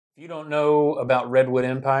you don't know about Redwood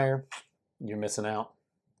Empire, you're missing out.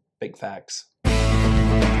 Big facts.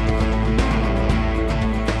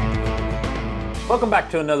 Welcome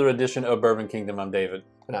back to another edition of Bourbon Kingdom. I'm David.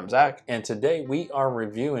 And I'm Zach. And today we are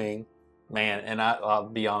reviewing, and I'll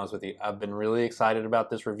be honest with you, I've been really excited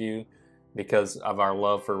about this review because of our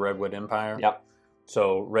love for Redwood Empire. Yep.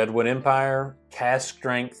 So Redwood Empire, cask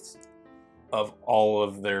strength of all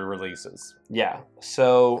of their releases. Yeah.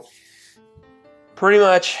 So pretty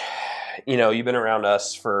much, you know, you've been around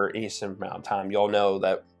us for a decent amount of time. You'll know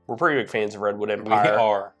that we're pretty big fans of Redwood Empire. We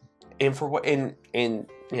are. And for what, you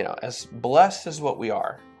know, as blessed as what we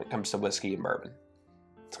are when it comes to whiskey and bourbon,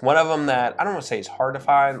 it's one of them that I don't want to say it's hard to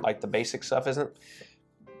find, like the basic stuff isn't,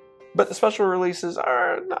 but the special releases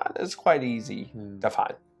are not as quite easy to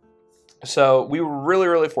find. So we were really,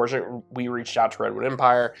 really fortunate. We reached out to Redwood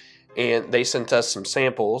Empire, and they sent us some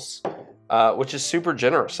samples, which is super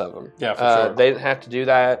generous of them. Yeah, for sure. They didn't have to do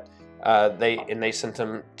that. They sent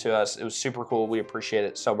them to us. It was super cool. We appreciate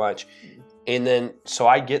it so much. And then, so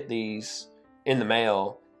I get these in the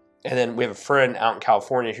mail, and then we have a friend out in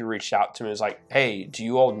California who reached out to me and was like, hey, do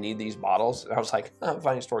you all need these bottles? And I was like, oh,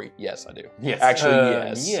 funny story. Yes, I do. Yes. Actually,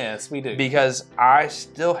 yes. Yes, we do. Because I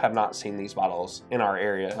still have not seen these bottles in our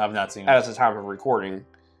area. I've not seen them. At the time of recording.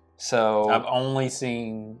 So I've only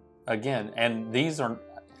seen, again, and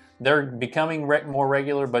they're becoming more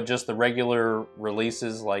regular, but just the regular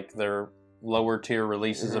releases, like their lower tier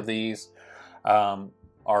releases of these,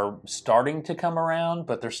 are starting to come around,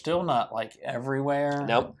 but they're still not like everywhere.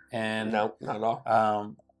 Nope. And no, not at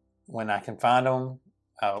all. When I can find them,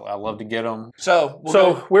 I love to get them. So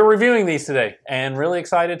we're reviewing these today, and really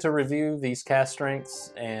excited to review these cask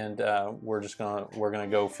strengths. And we're gonna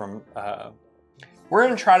go from. We're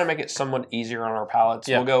gonna try to make it somewhat easier on our palates.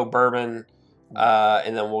 Yeah. We'll go bourbon,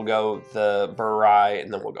 and then we'll go the burr rye,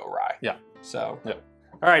 and then we'll go rye. Yeah. So. Yeah.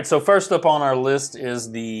 All right, so first up on our list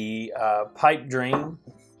is the Pipe Dream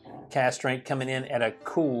cask strength, coming in at a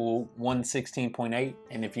cool 116.8.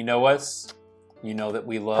 And if you know us, you know that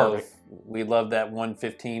we love that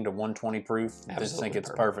 115 to 120 proof. I just think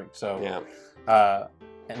it's perfect. So yeah,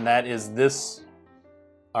 and that is this.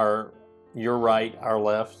 Your right, our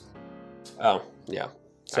left. Oh yeah.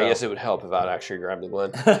 So I guess it would help if I'd actually grab the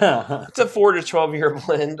blend. It's It's a 4 to 12 year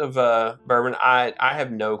blend of bourbon. I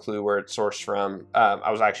have no clue where it's sourced from. I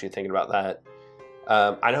was actually thinking about that.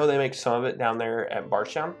 I know they make some of it down there at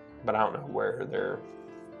Bardstown, but I don't know where they're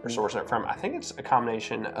sourcing it from. I think it's a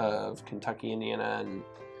combination of Kentucky, Indiana,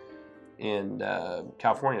 and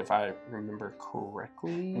California, if I remember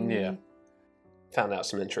correctly. Yeah. Found out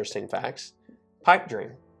some interesting facts. Pipe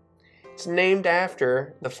Dream. It's named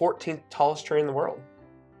after the 14th tallest tree in the world.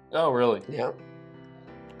 Oh, really? Yeah.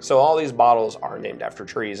 So all these bottles are named after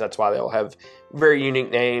trees. That's why they'll have very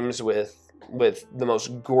unique names with the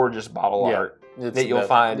most gorgeous bottle art that you'll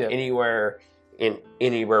find anywhere in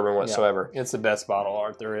any bourbon whatsoever. Yeah. It's the best bottle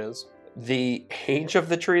art there is. The age of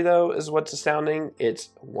the tree, though, is what's astounding. It's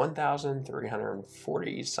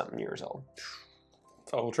 1,340 something years old.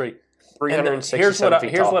 It's a whole tree. 367 feet tall.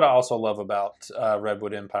 Here's what I also love about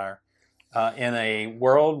Redwood Empire. In a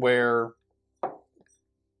world where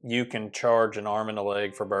you can charge an arm and a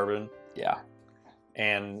leg for bourbon. Yeah.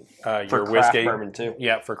 And for your craft whiskey. Bourbon, too.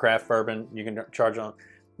 Yeah, for craft bourbon, you can charge on.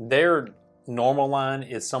 Their normal line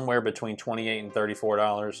is somewhere between $28 and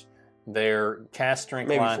 $34. Their cask strength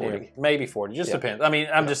maybe line 40. Here, maybe 40. Just depends. I mean,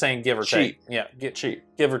 I'm just saying give or take. Yeah, cheap.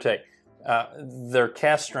 Give or take. Their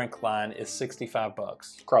cask strength line is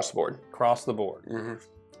 $65. Across the board. Across the board. Mm-hmm.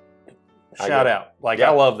 Shout out. I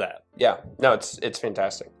love that. Yeah. No, it's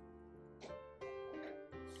fantastic.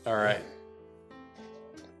 All right.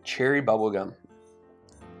 Cherry bubblegum.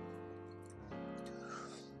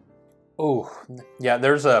 Oh, yeah,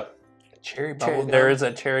 there's a cherry bubblegum. There is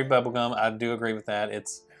a cherry bubblegum. I do agree with that.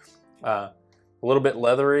 It's a little bit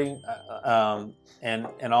leathery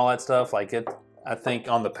and all that stuff. Like it, I think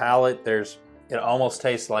on the palate, it almost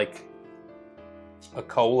tastes like a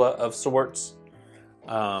cola of sorts.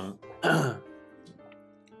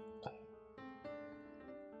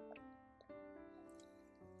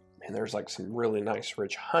 And there's like some really nice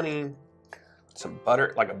rich honey, some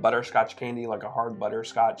butter, like a butterscotch candy, like a hard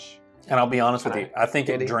butterscotch. And I'll be honest with you, I think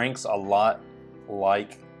it drinks a lot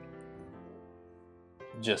like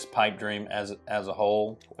just Pipe Dream as a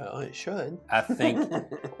whole. Well, it should. I think,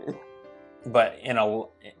 but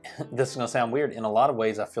this is gonna sound weird. In a lot of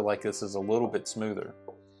ways, I feel like this is a little bit smoother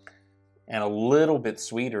and a little bit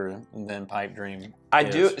sweeter than Pipe Dream. I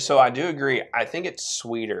do agree. I think it's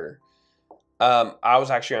sweeter. I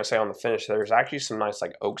was actually going to say on the finish, there's actually some nice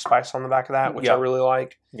like oak spice on the back of that, which I really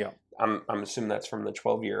like. Yeah. I'm assuming that's from the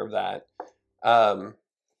 12 year of that.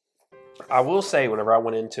 I will say, whenever I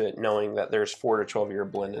went into it knowing that there's 4 to 12 year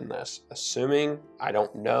blend in this, assuming I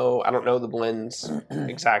don't know the blends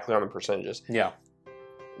exactly on the percentages. Yeah.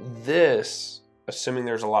 This, assuming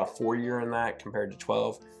there's a lot of 4 year in that compared to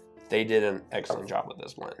 12, they did an excellent job with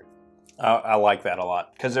this blend. I like that a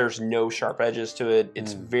lot because there's no sharp edges to it.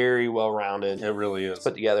 It's very well rounded. It really is. It's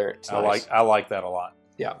put together. It's nice. I like that a lot.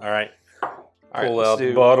 Yeah. All right. Pull out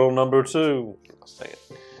bottle number 2. Let's take it.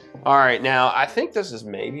 All right. Now, I think this is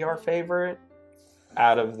maybe our favorite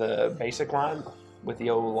out of the basic line with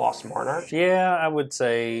the old Lost Monarch. Yeah, I would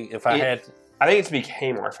say if I had... I think it's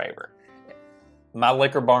became our favorite. My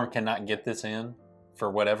liquor barn cannot get this in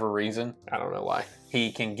for whatever reason. I don't know why.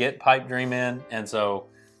 He can get Pipe Dream in, and so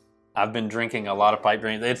I've been drinking a lot of Pipe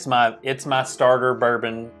Dream. It's my starter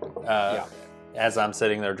bourbon. As I'm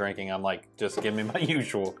sitting there drinking, I'm like, just give me my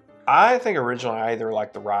usual. I think originally I either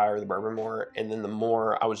liked the rye or the bourbon more, and then the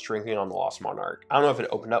more I was drinking on the Lost Monarch. I don't know if it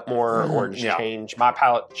opened up more or just changed. My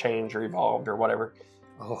palate changed or evolved or whatever.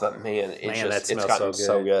 Oh, but man, it's gotten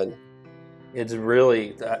so good. It's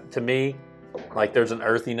really, to me, like there's an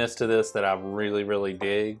earthiness to this that I really, really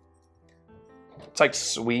dig. It's like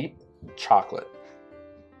sweet chocolate.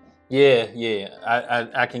 Yeah.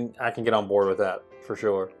 I can get on board with that for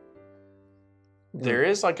sure.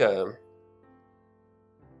 There's like a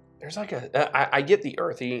I get the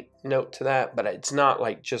earthy note to that, but it's not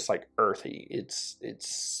like just like earthy.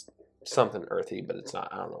 It's something earthy, but it's not.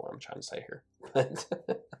 I don't know what I'm trying to say here.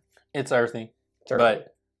 It's earthy,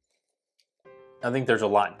 but I think there's a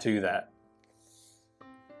lot to that.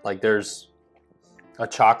 Like there's a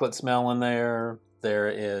chocolate smell in there.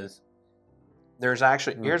 There's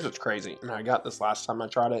actually, here's what's crazy, and I got this last time I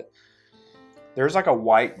tried it. There's like a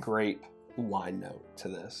white grape wine note to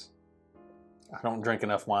this. I don't drink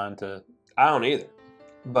enough wine to... I don't either.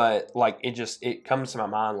 But like it comes to my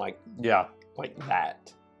mind like that.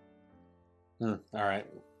 All right.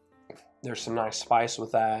 There's some nice spice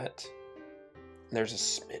with that. There's a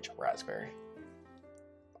smidge of raspberry.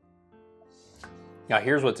 Now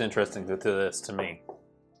here's what's interesting to this to me.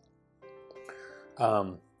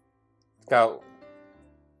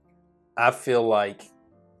 I feel like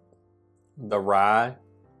the rye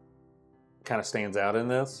kind of stands out in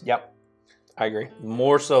this. Yep. I agree.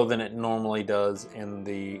 More so than it normally does in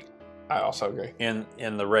the... I also agree. In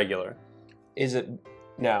the regular. Is it...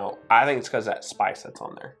 Now, I think it's because of that spice that's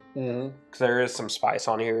on there. Because there is some spice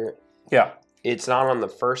on here. Yeah. It's not on the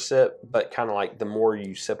first sip, but kind of like the more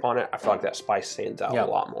you sip on it, I feel like that spice stands out a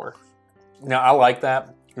lot more. Now, I like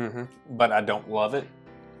that, but I don't love it.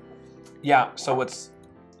 Yeah, so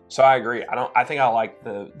I agree. I think I like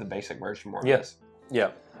the basic version more. Yes.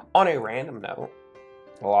 Yeah. On a random note,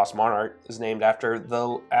 the Lost Monarch is named after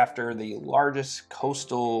the largest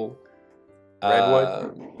coastal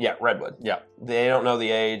Redwood. Redwood. Yeah. They don't know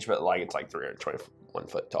the age, but like it's like 321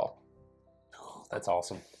 foot tall. Oh, that's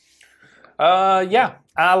awesome. Yeah,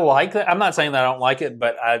 I like that. I'm not saying that I don't like it,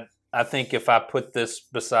 but I think if I put this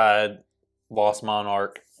beside Lost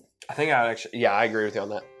Monarch, I think I agree with you on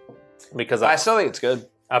that. Because I still think it's good.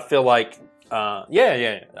 I feel like, I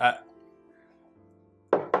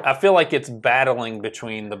feel like it's battling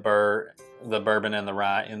between the bourbon and the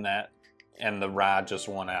rye in that, and the rye just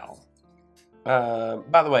won out.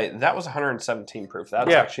 By the way, that was 117 proof.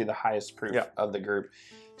 That's actually the highest proof of the group.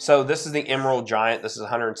 So this is the Emerald Giant. This is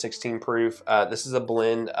 116 proof. This is a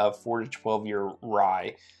blend of 4 to 12 year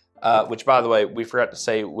rye, which, by the way, we forgot to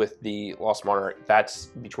say with the Lost Monarch, that's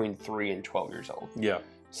between 3 and 12 years old. Yeah.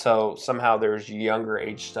 So somehow there's younger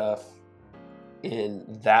age stuff in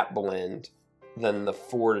that blend than the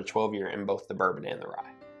 4 to 12 year in both the bourbon and the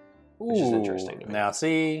rye, which is interesting to me. Now,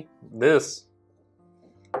 see,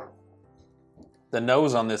 the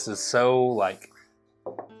nose on this is so like,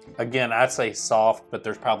 again, I'd say soft, but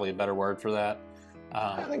there's probably a better word for that.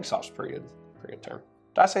 I think soft's pretty good term.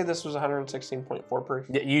 Did I say this was 116.4 proof?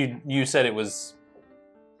 Yeah, you said it was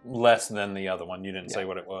less than the other one. You didn't say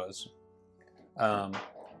what it was.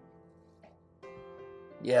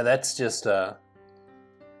 Yeah, that's just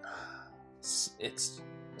it's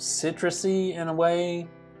citrusy in a way.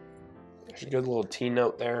 There's a good little tea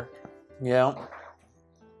note there. Yeah.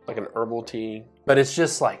 Like an herbal tea. But it's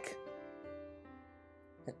just like,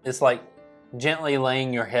 it's like gently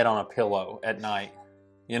laying your head on a pillow at night.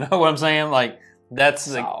 You know what I'm saying? Like, that's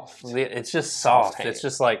soft. It's just soft. It's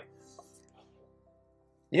just like,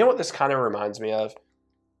 you know what this kind of reminds me of?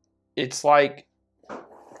 It's like,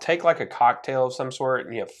 take like a cocktail of some sort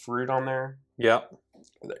and you have fruit on there. Yeah.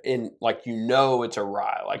 And like, it's a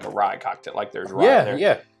rye, like a rye cocktail. Like there's rye in there.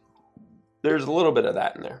 Yeah. There's a little bit of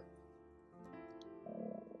that in there.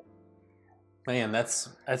 Man, that's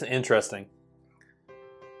interesting.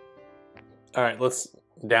 All right, let's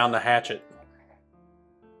down the hatchet.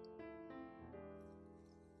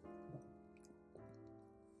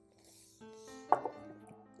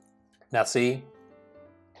 Now, see,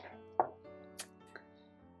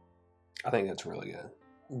 I think that's really good.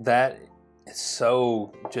 that is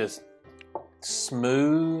so just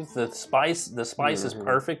smooth. The spice is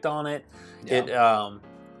perfect on it. Yeah.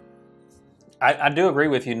 I do agree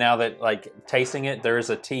with you now that like tasting it,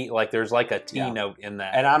 there's a tea, like there's like a tea note in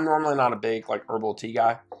that. And I'm normally not a big like herbal tea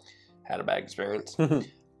guy. Had a bad experience.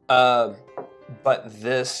 But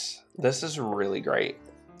this is really great.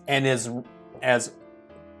 And as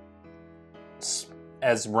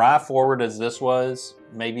rye forward as this was,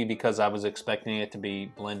 maybe because I was expecting it to be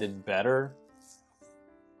blended better,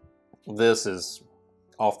 this is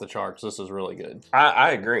off the charts. This is really good.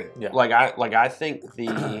 I agree. Yeah. I think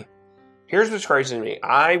the here's what's crazy to me.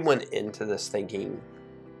 I went into this thinking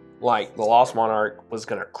like the Lost Monarch was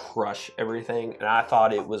gonna crush everything, and I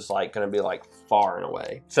thought it was like gonna be like far and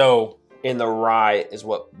away. So And the rye is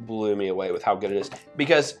what blew me away with how good it is.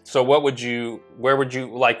 Because I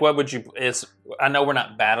know we're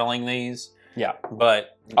not battling these. yeah.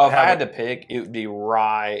 But if I had to pick, it would be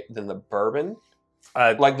rye than the bourbon.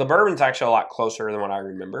 Like the bourbon's actually a lot closer than what I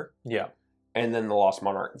remember. Yeah. And then the Lost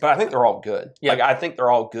Monarch. But I think they're all good. Yeah. Like I think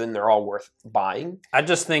they're all good and they're all worth buying. I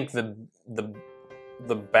just think the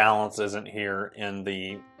balance isn't here in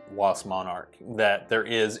the Lost Monarch that there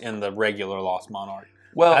is in the regular Lost Monarch.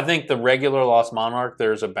 Well, I think the regular Lost Monarch,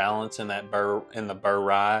 there's a balance in that the burr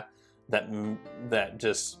rye that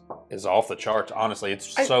just is off the charts. Honestly,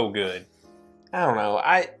 it's so good. I don't know.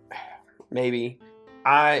 I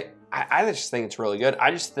just think it's really good.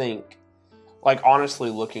 I just think, like honestly,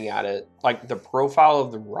 looking at it, like the profile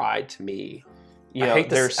of the rye to me, I hate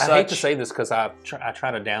to say this because I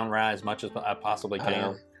try to down rye as much as I possibly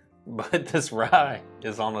can. But this rye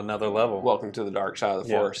is on another level. Welcome to the dark side of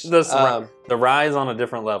the force. The rye is on a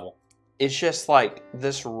different level. It's just like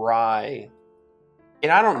this rye,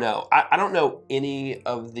 and I don't know. I don't know any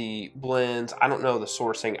of the blends. I don't know the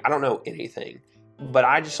sourcing. I don't know anything. But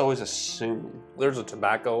I just always assume there's a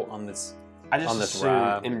tobacco on this. I just assume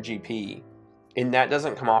rye. MGP, and that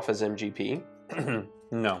doesn't come off as MGP.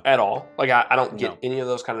 No, at all. Like I don't get any of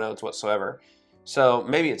those kind of notes whatsoever. So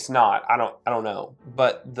maybe it's not. I don't know.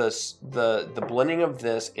 But the blending of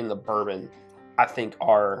this in the bourbon, I think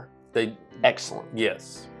are excellent.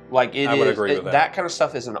 Yes, like I would agree with that. That kind of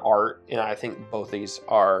stuff is an art, and I think both these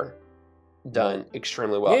are done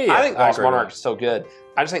extremely well. Yeah, I think Lost Monarch is still good.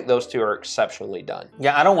 I just think those two are exceptionally done.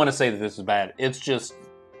 Yeah, I don't want to say that this is bad. It's just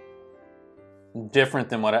different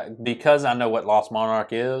than because I know what Lost Monarch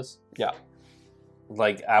is. Yeah,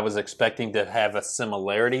 like I was expecting to have a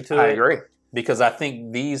similarity to it. I agree. Because I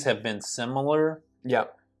think these have been similar,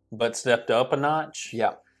 but stepped up a notch.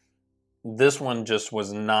 Yeah, this one just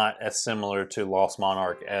was not as similar to Lost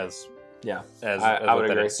Monarch as I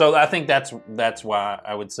would agree. So I think that's why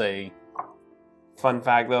I would say. Fun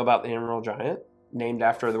fact though about the Emerald Giant, named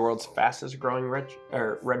after the world's fastest growing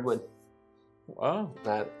redwood. Oh,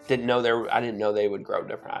 I didn't know they would grow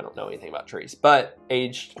different. I don't know anything about trees, but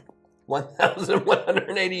aged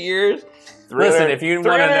 1,180 years. Listen, if you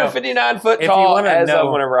want to know, 359 foot tall as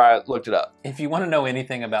of whenever I looked it up. If you want to know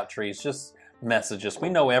anything about trees, just message us. We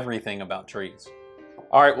know everything about trees.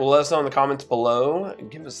 All right, well, let us know in the comments below.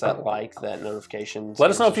 Give us that like, that notifications.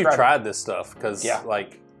 Let us know if you've tried this stuff, because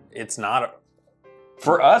it's not...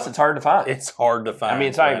 For us, it's hard to find. It's hard to find. I mean,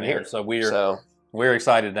 it's not even here. So we're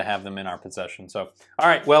excited to have them in our possession. So, all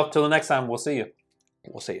right, well, till the next time, we'll see you.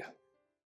 We'll see you.